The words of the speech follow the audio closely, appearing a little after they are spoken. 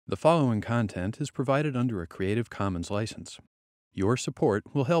The following content is provided under a Creative Commons license. Your support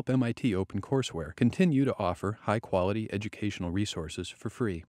will help MIT OpenCourseware continue to offer high-quality educational resources for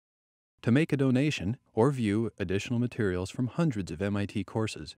free. To make a donation or view additional materials from hundreds of MIT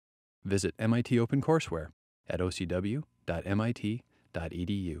courses, visit MIT OpenCourseware at ocw.mit.edu.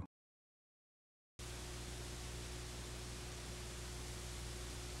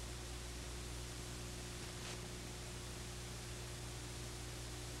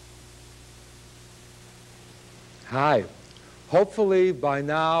 Hi. Hopefully by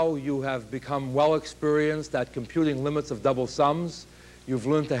now you have become well experienced at computing limits of double sums. You've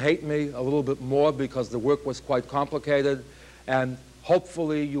learned to hate me a little bit more because the work was quite complicated, and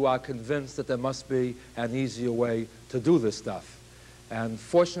hopefully you are convinced that there must be an easier way to do this stuff. And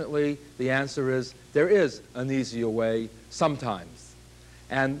fortunately, the answer is there is an easier way sometimes.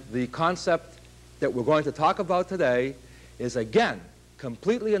 And the concept that we're going to talk about today is, again,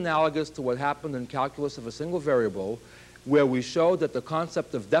 completely analogous to what happened in calculus of a single variable, where we showed that the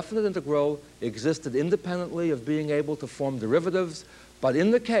concept of definite integral existed independently of being able to form derivatives. But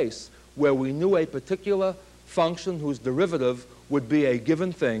in the case where we knew a particular function whose derivative would be a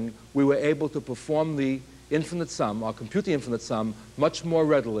given thing, we were able to perform the infinite sum, or compute the infinite sum, much more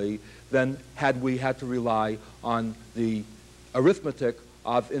readily than had we had to rely on the arithmetic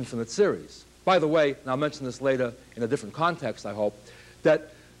of infinite series. By the way, and I'll mention this later in a different context, I hope, that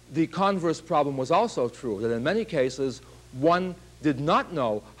the converse problem was also true, that in many cases one did not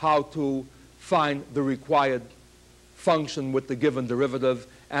know how to find the required function with the given derivative,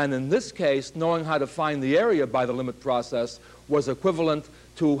 and in this case knowing how to find the area by the limit process was equivalent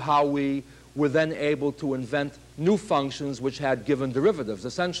to how we were then able to invent new functions which had given derivatives.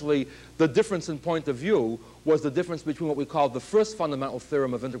 Essentially, the difference in point of view was the difference between what we call the first fundamental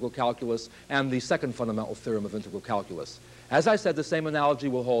theorem of integral calculus and the second fundamental theorem of integral calculus. As I said, the same analogy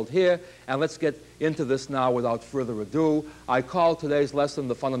will hold here, and let's get into this now without further ado. I call today's lesson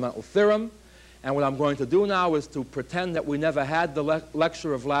the fundamental theorem, and what I'm going to do now is to pretend that we never had the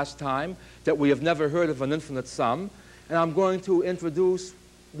lecture of last time, that we have never heard of an infinite sum, and I'm going to introduce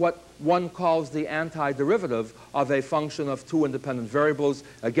what one calls the antiderivative of a function of two independent variables,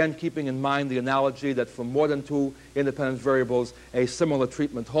 again keeping in mind the analogy that for more than two independent variables a similar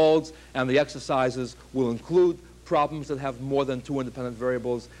treatment holds, and the exercises will include problems that have more than two independent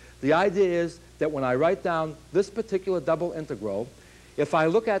variables. The idea is that when I write down this particular double integral, if I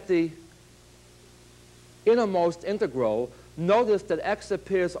look at the innermost integral, notice that x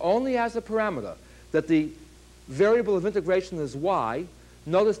appears only as a parameter, that the variable of integration is y.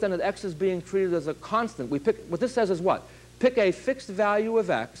 Notice then that x is being treated as a constant. What this says is what? Pick a fixed value of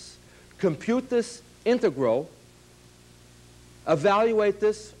x, compute this integral, evaluate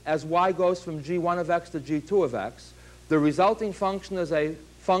this as y goes from g1 of x to g2 of x. The resulting function is a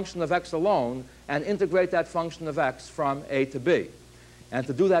function of x alone, and integrate that function of x from a to b. And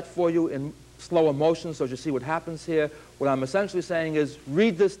to do that for you in slower motion so you see what happens here, what I'm essentially saying is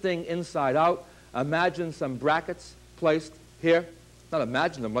read this thing inside out. Imagine some brackets placed here. Not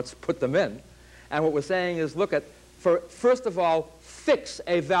imagine them, let's put them in. And what we're saying is, look at, first of all, fix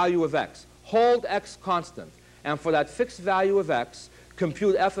a value of x. Hold x constant. And for that fixed value of x,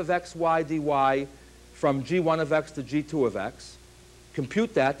 compute f of x, y, dy from g1 of x to g2 of x.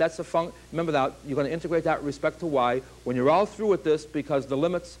 Compute that. That's a function. Remember that you're going to integrate that with respect to y. When you're all through with this, because the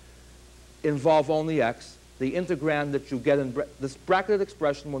limits involve only x, the integrand that you get in this bracketed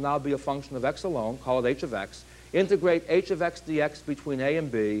expression will now be a function of x alone, call it h of x. Integrate h of x dx between a and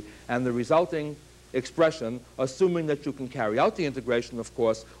b, and the resulting expression, assuming that you can carry out the integration, of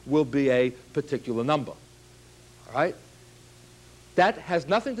course, will be a particular number. All right? That has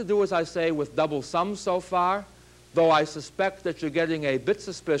nothing to do, as I say, with double sums so far, though I suspect that you're getting a bit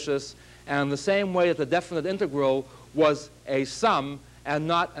suspicious, and the same way that the definite integral was a sum and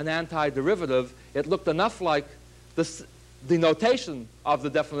not an antiderivative, it looked enough like the notation of the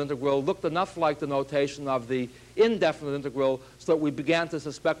definite integral looked enough like the notation of the indefinite integral, so that we began to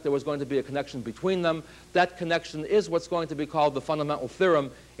suspect there was going to be a connection between them. That connection is what's going to be called the fundamental theorem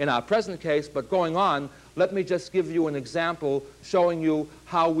in our present case. But going on, let me just give you an example showing you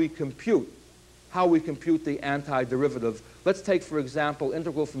how we compute the antiderivative. Let's take, for example,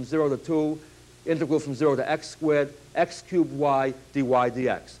 integral from 0 to 2, integral from 0 to x squared, x cubed y, dy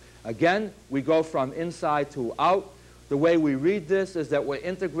dx. Again, we go from inside to out. The way we read this is that we're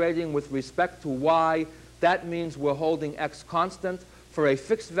integrating with respect to y. That means we're holding x constant. For a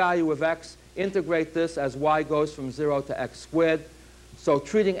fixed value of x, integrate this as y goes from 0 to x squared. So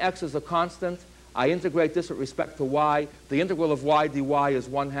treating x as a constant, I integrate this with respect to y. The integral of y dy is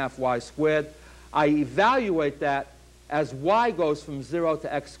 1/2 y squared. I evaluate that as y goes from 0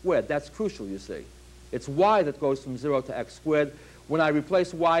 to x squared. That's crucial, you see. It's y that goes from 0 to x squared. When I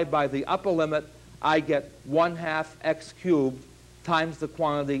replace y by the upper limit, I get 1/2 x cubed times the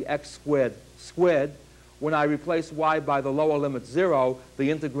quantity x squared squared. When I replace y by the lower limit 0, the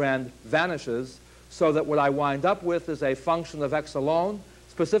integrand vanishes, so that what I wind up with is a function of x alone.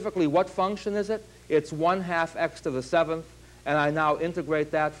 Specifically, what function is it? It's 1/2 x to the 7th, and I now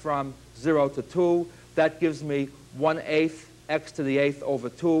integrate that from 0 to 2. That gives me 1/8 x to the 8th over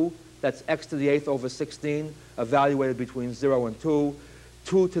 2. That's x to the 8th over 16, evaluated between 0 and 2.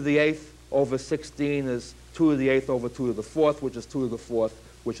 2 to the 8th over 16 is 2 to the 8th over 2 to the 4th, which is 2 to the 4th,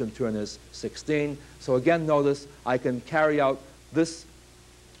 which in turn is 16. So again, notice I can carry out this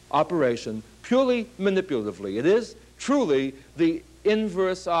operation purely manipulatively. It is truly the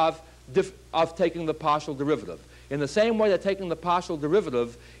inverse of taking the partial derivative. In the same way that taking the partial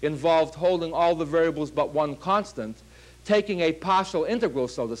derivative involved holding all the variables but one constant, taking a partial integral,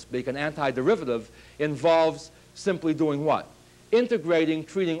 so to speak, an antiderivative, involves simply doing what? Integrating,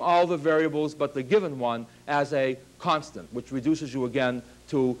 treating all the variables but the given one as a constant, which reduces you again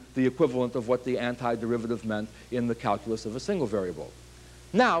to the equivalent of what the antiderivative meant in the calculus of a single variable.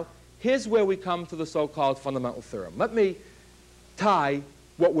 Now, here's where we come to the so-called fundamental theorem. Let me tie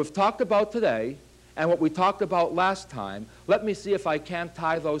what we've talked about today and what we talked about last time. Let me see if I can't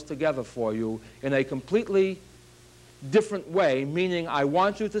tie those together for you in a completely different way, meaning I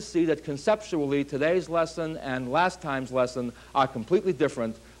want you to see that conceptually today's lesson and last time's lesson are completely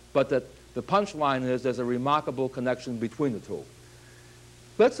different, but that the punchline is there's a remarkable connection between the two.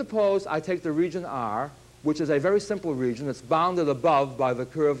 Let's suppose I take the region R, which is a very simple region. It's bounded above by the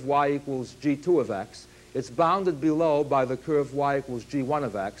curve y equals g2 of x. It's bounded below by the curve y equals g1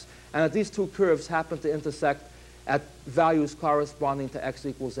 of x. And that these two curves happen to intersect at values corresponding to x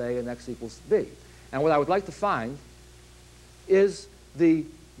equals a and x equals b. And what I would like to find is the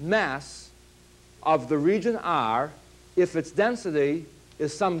mass of the region R if its density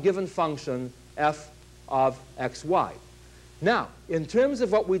is some given function f of xy. Now, in terms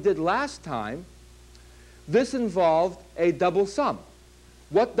of what we did last time, this involved a double sum.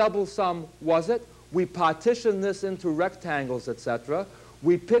 What double sum was it? We partitioned this into rectangles, etc.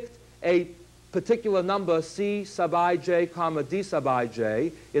 We picked a particular number, c sub ij, comma d sub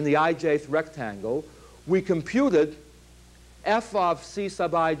ij, in the ijth rectangle. We computed f of c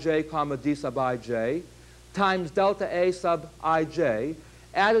sub ij, comma d sub ij, times delta a sub ij,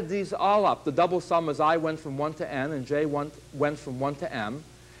 added these all up, the double sum as I went from 1 to n and j went from 1 to m,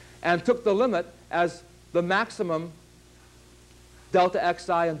 and took the limit as the maximum delta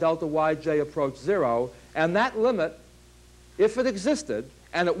xi and delta yj approach 0, and that limit, if it existed,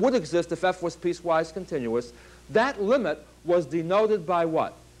 and it would exist if f was piecewise continuous, that limit was denoted by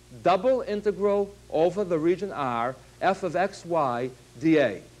what? Double integral over the region R, f of xy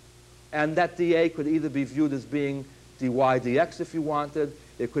dA. And that dA could either be viewed as being dy dx if you wanted.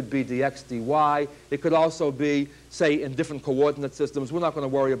 It could be dx dy. It could also be, say, in different coordinate systems. We're not going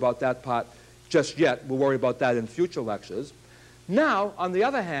to worry about that part just yet. We'll worry about that in future lectures. Now, on the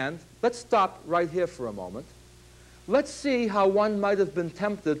other hand, let's stop right here for a moment. Let's see how one might have been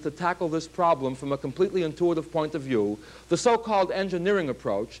tempted to tackle this problem from a completely intuitive point of view, the so-called engineering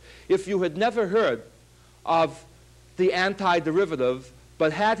approach, if you had never heard of the antiderivative,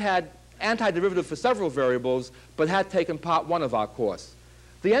 but had antiderivative for several variables, but had taken part 1 of our course.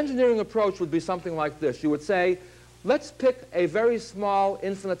 The engineering approach would be something like this. You would say, let's pick a very small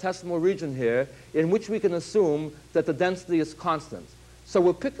infinitesimal region here in which we can assume that the density is constant. So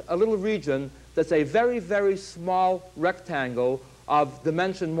we'll pick a little region that's a very, very small rectangle of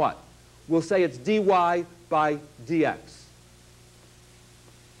dimension what? We'll say it's dy by dx.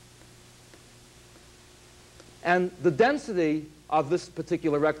 And the density of this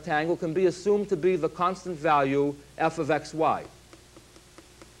particular rectangle can be assumed to be the constant value f of xy.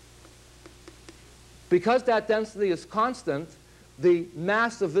 Because that density is constant, the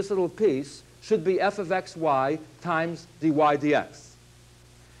mass of this little piece should be f of xy times dy dx.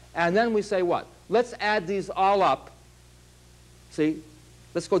 And then we say what? Let's add these all up. See,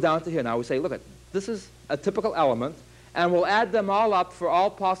 let's go down to here now. We say, look, this is a typical element, and we'll add them all up for all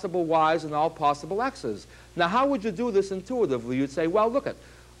possible y's and all possible x's. Now, how would you do this intuitively? You'd say, well, look,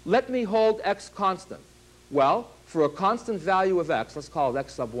 let me hold x constant. Well, for a constant value of x, let's call it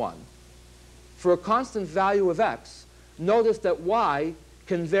x sub 1. For a constant value of x, notice that y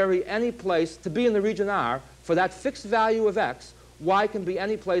can vary any place to be in the region R. For that fixed value of x, y can be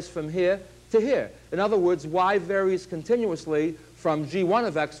any place from here to here. In other words, y varies continuously from g1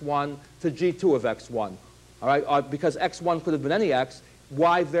 of x1 to g2 of x1. All right? Because x1 could have been any x,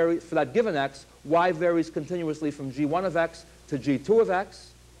 y varies, for that given x, y varies continuously from g1 of x to g2 of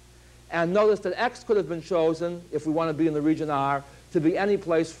x. And notice that x could have been chosen, if we want to be in the region R, to be any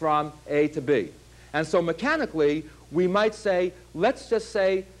place from A to B. And so mechanically, we might say, let's just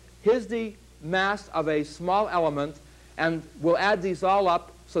say, here's the mass of a small element, and we'll add these all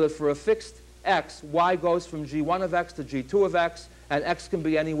up so that for a fixed x, y goes from g1 of x to g2 of x, and x can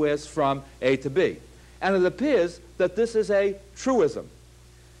be anywhere from A to B. And it appears that this is a truism.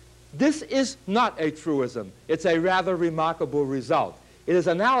 This is not a truism. It's a rather remarkable result. It is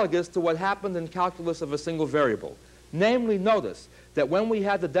analogous to what happened in calculus of a single variable. Namely, notice that when we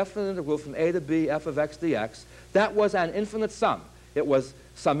had the definite integral from A to B f of x dx, that was an infinite sum. It was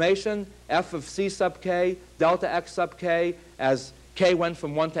summation f of c sub k delta x sub k as k went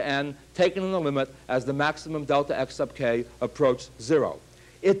from 1 to n, taken in the limit as the maximum delta x sub k approached 0.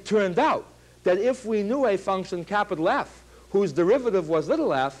 It turned out that if we knew a function capital F whose derivative was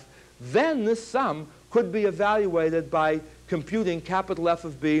little f, then this sum could be evaluated by computing capital F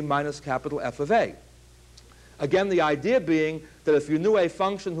of b minus capital F of a. Again, the idea being that if you knew a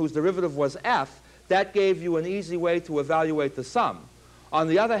function whose derivative was f, that gave you an easy way to evaluate the sum. On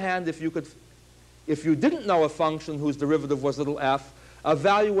the other hand, if you didn't know a function whose derivative was little f,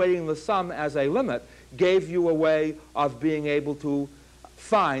 evaluating the sum as a limit gave you a way of being able to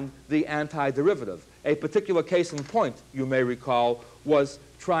find the antiderivative. A particular case in point, you may recall, was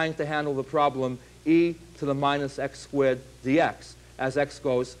trying to handle the problem e to the minus x squared dx as x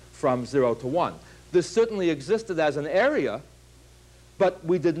goes from 0 to 1. This certainly existed as an area, but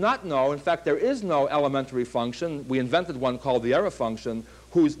we did not know. In fact, there is no elementary function. We invented one called the error function,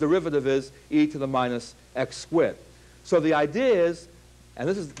 whose derivative is e to the minus x squared. So the idea is, and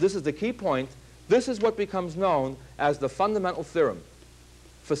this is the key point, this is what becomes known as the fundamental theorem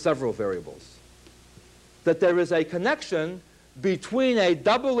for several variables. That there is a connection between a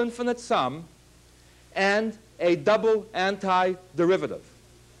double infinite sum and a double antiderivative.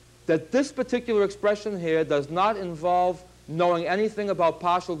 That this particular expression here does not involve knowing anything about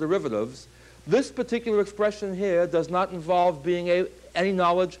partial derivatives. This particular expression here does not involve any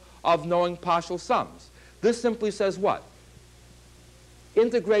knowledge of knowing partial sums. This simply says what?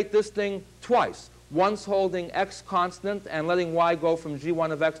 Integrate this thing twice, once holding x constant and letting y go from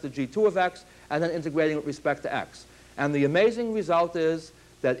g1 of x to g2 of x, and then integrating with respect to x. And the amazing result is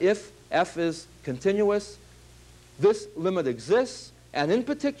that if f is continuous, this limit exists, and in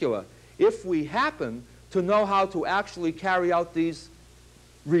particular, if we happen to know how to actually carry out these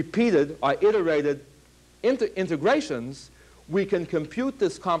repeated or iterated integrations, we can compute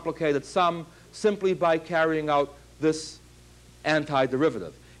this complicated sum simply by carrying out this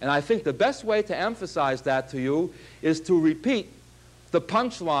antiderivative. And I think the best way to emphasize that to you is to repeat the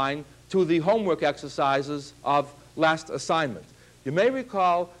punchline to the homework exercises of last assignment. You may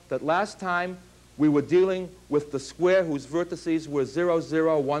recall that last time we were dealing with the square whose vertices were 0,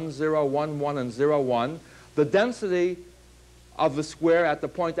 0, 1, 0, 1, 1, and 0, 1. The density of the square at the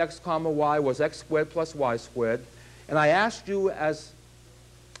point x comma y was x squared plus y squared. And I asked you as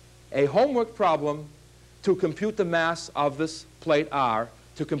a homework problem to compute the mass of this plate R,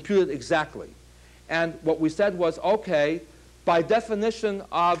 to compute it exactly. And what we said was, okay, by definition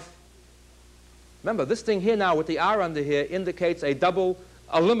of, remember, this thing here now with the R under here indicates a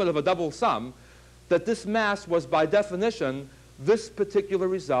limit of a double sum, that this mass was by definition this particular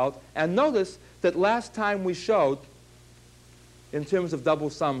result. And notice that last time we showed, in terms of double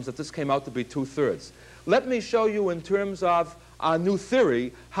sums, that this came out to be 2/3. Let me show you in terms of our new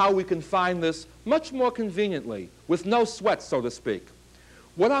theory how we can find this much more conveniently, with no sweat, so to speak.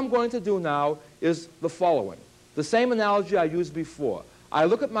 What I'm going to do now is the following. The same analogy I used before. I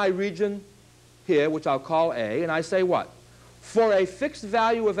look at my region here, which I'll call A, and I say what? For a fixed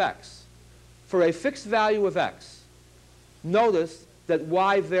value of x, notice that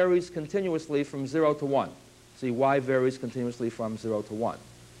y varies continuously from 0 to 1. See, y varies continuously from 0 to 1.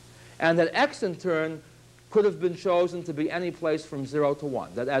 And that x, in turn, could have been chosen to be any place from 0 to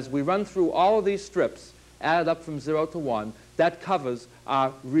 1. That as we run through all of these strips, added up from 0 to 1, that covers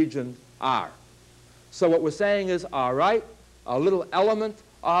our region R. So what we're saying is, all right, a little element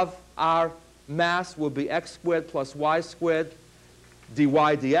of our mass will be x squared plus y squared dy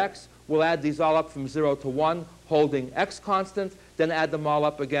dx. We'll add these all up from 0 to 1, holding x constant, then add them all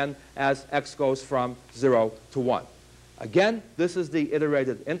up again as x goes from 0 to 1. Again, this is the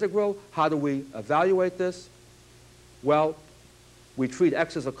iterated integral. How do we evaluate this? Well, we treat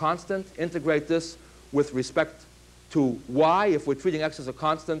x as a constant, integrate this with respect to y. If we're treating x as a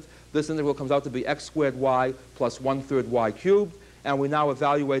constant, this integral comes out to be x squared y plus 1/3 y cubed. And we now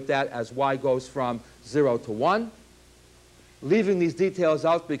evaluate that as y goes from 0 to 1. leaving these details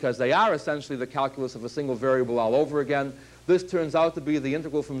out because they are essentially the calculus of a single variable all over again, this turns out to be the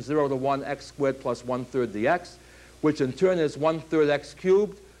integral from 0 to 1 x squared plus 1/3 dx, which in turn is 1/3 x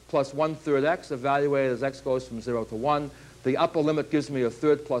cubed plus 1/3 x, evaluated as x goes from 0 to 1. The upper limit gives me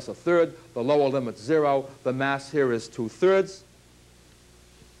 1/3 plus 1/3. The lower limit 0. The mass here is 2/3,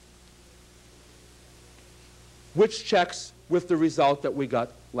 which checks with the result that we got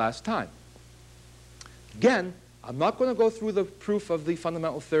last time. Again, I'm not going to go through the proof of the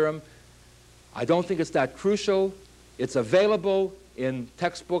fundamental theorem. I don't think it's that crucial. It's available in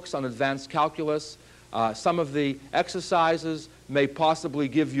textbooks on advanced calculus. Some of the exercises may possibly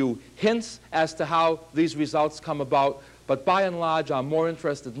give you hints as to how these results come about, but by and large, I'm more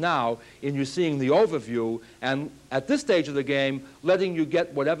interested now in you seeing the overview and, at this stage of the game, letting you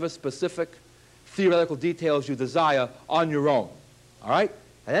get whatever specific theoretical details you desire on your own. All right?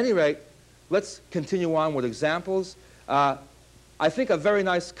 At any rate, let's continue on with examples. I think a very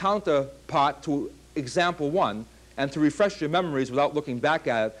nice counterpart to example 1, and to refresh your memories without looking back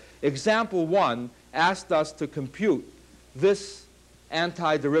at it, example 1 asked us to compute this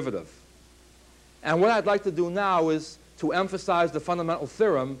antiderivative. And what I'd like to do now is to emphasize the fundamental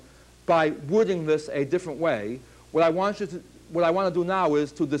theorem by wording this a different way. What I want to do now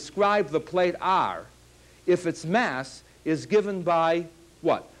is to describe the plate R if its mass is given by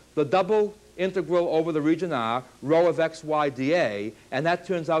what? The double integral over the region R, rho of x, y, dA, and that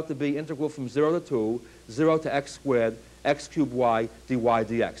turns out to be integral from 0 to 2, 0 to x squared, x cubed y, dy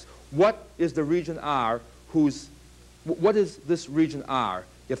dx. What is the region R what is this region R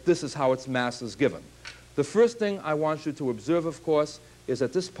if this is how its mass is given? The first thing I want you to observe, of course, is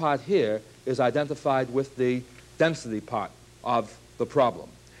that this part here is identified with the density part of the problem,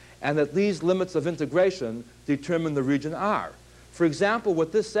 and that these limits of integration determine the region R. For example,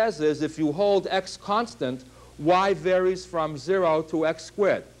 what this says is if you hold x constant, y varies from 0 to x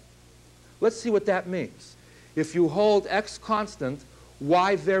squared. Let's see what that means. If you hold x constant,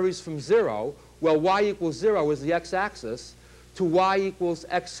 y varies from 0. Well, y equals 0 is the x-axis. To y equals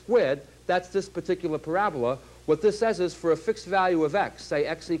x squared, that's this particular parabola. What this says is for a fixed value of x, say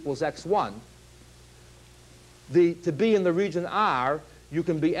x equals x1, to be in the region R, you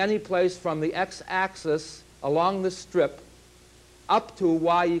can be any place from the x-axis along this strip up to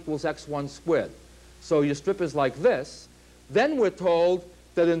y equals x1 squared. So your strip is like this. Then we're told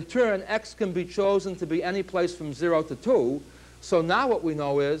that in turn x can be chosen to be any place from 0 to 2. So now what we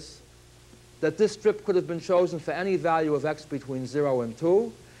know is that this strip could have been chosen for any value of x between 0 and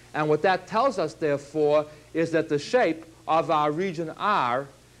 2. And what that tells us, therefore, is that the shape of our region R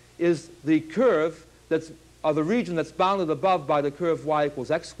is the curve of the region that's bounded above by the curve y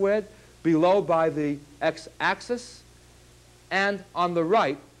equals x squared, below by the x-axis, and on the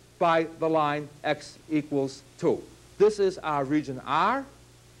right by the line x equals 2. This is our region R.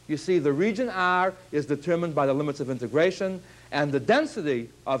 You see, the region R is determined by the limits of integration, and the density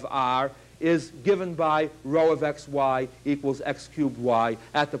of R is given by rho of xy equals x cubed y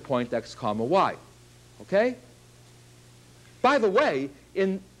at the point x comma y. Okay? By the way,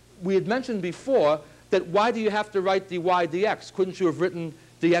 we had mentioned before that why do you have to write dy dx? Couldn't you have written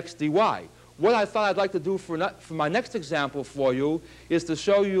dx dy? What I thought I'd like to do for my next example for you is to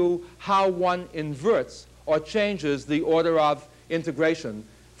show you how one inverts or changes the order of integration.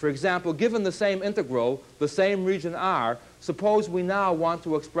 For example, given the same integral, the same region R, suppose we now want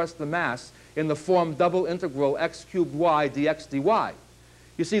to express the mass in the form double integral x cubed y dx dy.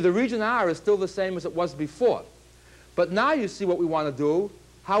 You see, the region R is still the same as it was before. But now you see what we want to do.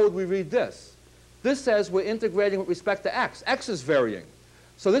 How would we read this? This says we're integrating with respect to x. X is varying.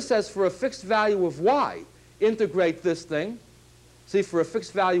 So this says for a fixed value of y, integrate this thing. See, for a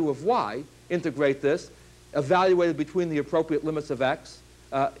fixed value of y, integrate this, evaluated between the appropriate limits of x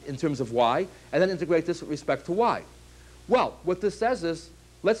in terms of y, and then integrate this with respect to y. Well, what this says is,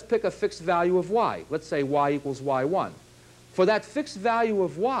 let's pick a fixed value of y. Let's say y equals y1. For that fixed value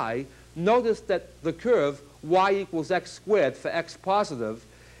of y, notice that the curve y equals x squared for x positive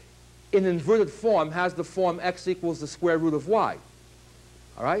in inverted form has the form x equals the square root of y.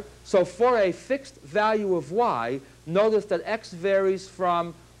 All right? So for a fixed value of y, notice that x varies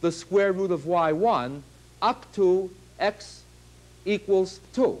from the square root of y1 up to x equals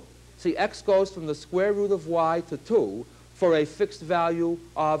 2. See, x goes from the square root of y to 2 for a fixed value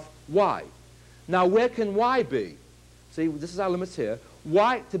of y. Now, where can y be? See, this is our limits here.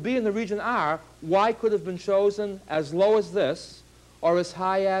 Y, to be in the region R, y could have been chosen as low as this or as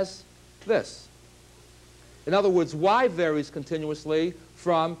high as this. In other words, y varies continuously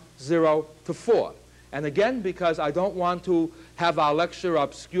from 0 to 4. And again, because I don't want to have our lecture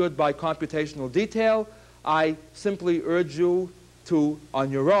obscured by computational detail, I simply urge you to,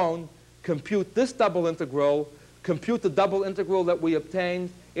 on your own, compute this double integral, compute the double integral that we obtained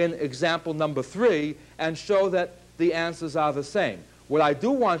in example number 3, and show that the answers are the same. What I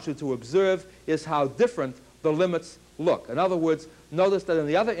do want you to observe is how different the limits look. In other words, notice that in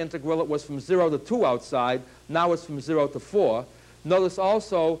the other integral it was from 0 to 2 outside. Now it's from 0 to 4. Notice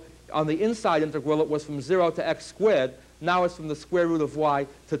also on the inside integral it was from 0 to x squared. Now it's from the square root of y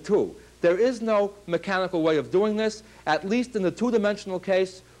to 2. There is no mechanical way of doing this. At least in the two-dimensional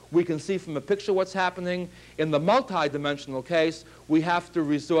case, we can see from the picture what's happening. In the multi-dimensional case, we have to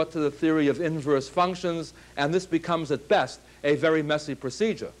resort to the theory of inverse functions, and this becomes, at best, a very messy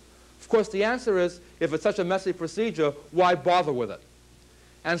procedure. Of course, the answer is, if it's such a messy procedure, why bother with it?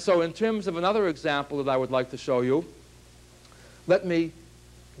 And so in terms of another example that I would like to show you, let me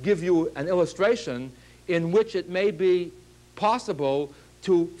give you an illustration in which it may be possible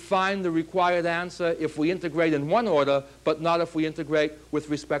to find the required answer if we integrate in one order, but not if we integrate with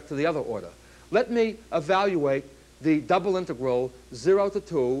respect to the other order. Let me evaluate the double integral 0 to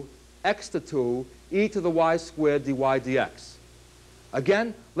 2, x to 2, e to the y squared dy dx.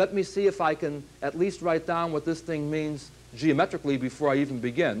 Again, let me see if I can at least write down what this thing means geometrically before I even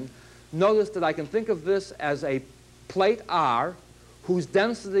begin. Notice that I can think of this as a plate R whose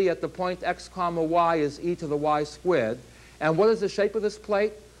density at the point x comma y is e to the y squared. And what is the shape of this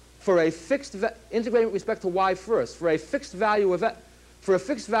plate? For a fixed integrating with respect to y first, for a fixed value of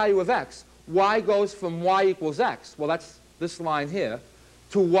x, y goes from y equals x, well that's this line here,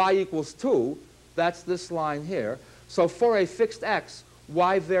 to y equals 2, that's this line here. So for a fixed x,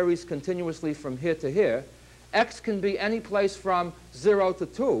 y varies continuously from here to here. X can be any place from 0 to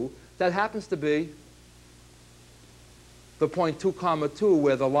 2. That happens to be the point 2 comma 2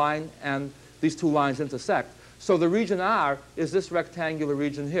 where the line and these two lines intersect. So the region R is this rectangular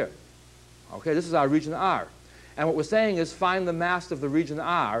region here. Okay, this is our region R. And what we're saying is find the mass of the region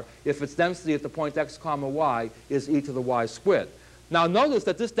R if its density at the point x comma y is e to the y squared. Now notice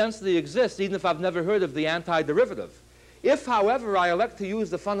that this density exists even if I've never heard of the antiderivative. If, however, I elect to use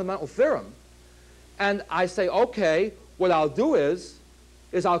the fundamental theorem, and I say, okay, what I'll do is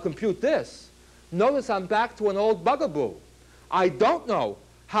I'll compute this. Notice I'm back to an old bugaboo. I don't know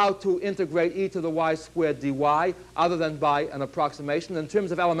how to integrate e to the y squared dy other than by an approximation. In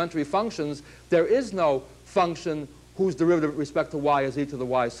terms of elementary functions, there is no function whose derivative with respect to y is e to the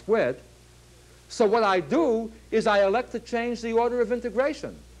y squared. So what I do is I elect to change the order of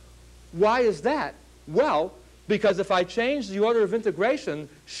integration. Why is that? Well, because if I change the order of integration,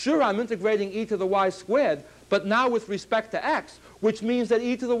 sure, I'm integrating e to the y squared, but now with respect to x, which means that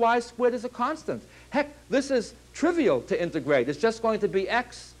e to the y squared is a constant. Heck, this is trivial to integrate. It's just going to be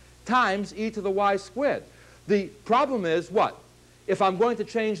x times e to the y squared. The problem is what? If I'm going to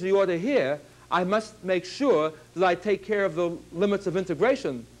change the order here, I must make sure that I take care of the limits of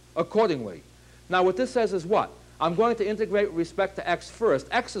integration accordingly. Now what this says is what? I'm going to integrate with respect to x first.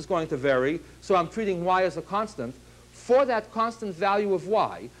 X is going to vary, so I'm treating y as a constant. For that constant value of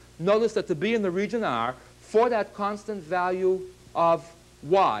y, notice that to be in the region R, for that constant value of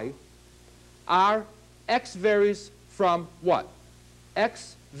y, our x varies from what?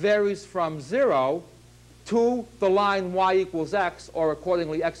 X varies from 0 to the line y equals x, or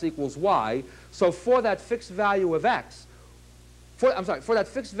accordingly x equals y. So for that fixed value of x, for that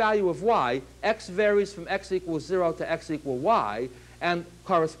fixed value of y, x varies from x equals 0 to x equal y, and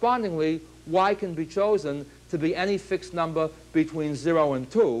correspondingly, y can be chosen to be any fixed number between 0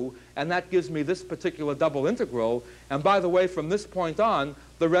 and 2, and that gives me this particular double integral. And by the way, from this point on,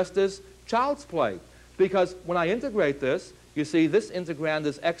 the rest is child's play. Because when I integrate this, you see this integrand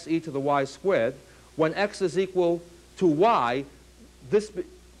is x e to the y squared. When x is equal to y, this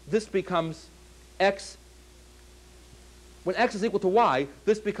becomes x. When x is equal to y,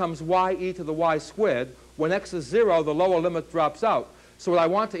 this becomes y e to the y squared. When x is 0, the lower limit drops out. So what I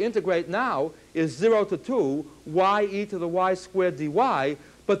want to integrate now is 0 to 2, y e to the y squared dy.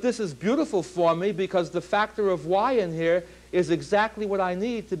 But this is beautiful for me because the factor of y in here is exactly what I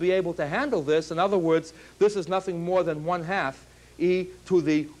need to be able to handle this. In other words, this is nothing more than 1/2 e to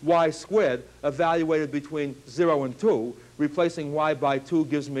the y squared evaluated between 0 and 2. Replacing y by 2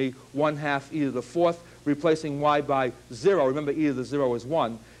 gives me 1/2 e to the 4th. Replacing y by 0, remember e to the 0 is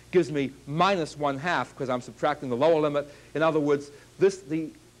 1, gives me minus 1/2 because I'm subtracting the lower limit. In other words, the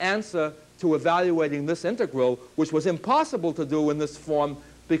answer to evaluating this integral, which was impossible to do in this form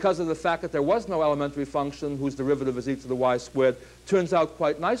because of the fact that there was no elementary function whose derivative is e to the y squared, turns out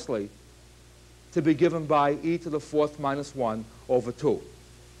quite nicely to be given by e to the 4th minus 1 over 2.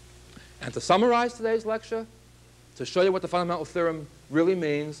 And to summarize today's lecture, to show you what the fundamental theorem really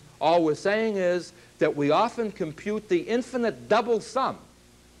means. All we're saying is that we often compute the infinite double sum,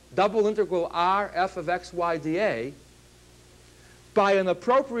 double integral r f of x, y, dA, by an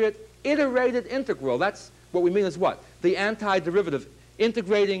appropriate iterated integral. That's what we mean is what? The antiderivative,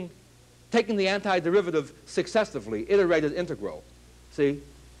 taking the antiderivative successively, iterated integral. See?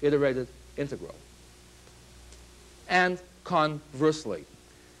 Iterated integral. And conversely.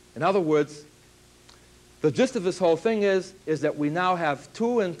 In other words, the gist of this whole thing is that we now have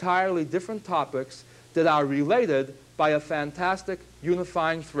two entirely different topics that are related by a fantastic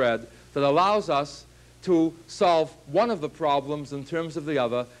unifying thread that allows us to solve one of the problems in terms of the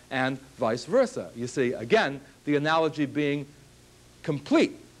other and vice versa. You see, again, the analogy being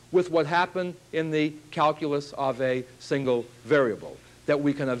complete with what happened in the calculus of a single variable, that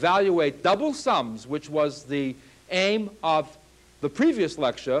we can evaluate double sums, which was the aim of the previous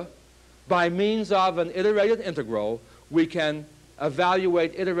lecture, by means of an iterated integral. We can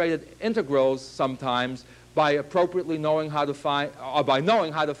evaluate iterated integrals sometimes by appropriately knowing how to find, or by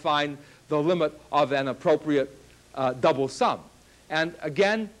knowing how to find the limit of an appropriate double sum. And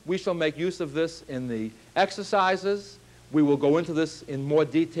again, we shall make use of this in the exercises. We will go into this in more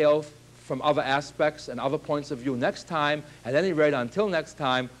detail from other aspects and other points of view next time. At any rate, until next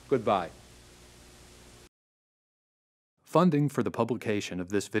time, goodbye. Funding for the publication of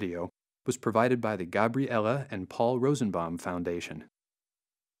this video was provided by the Gabriella and Paul Rosenbaum Foundation.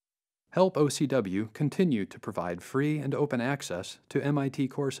 Help OCW continue to provide free and open access to MIT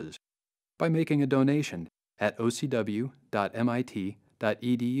courses by making a donation at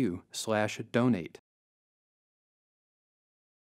ocw.mit.edu/donate.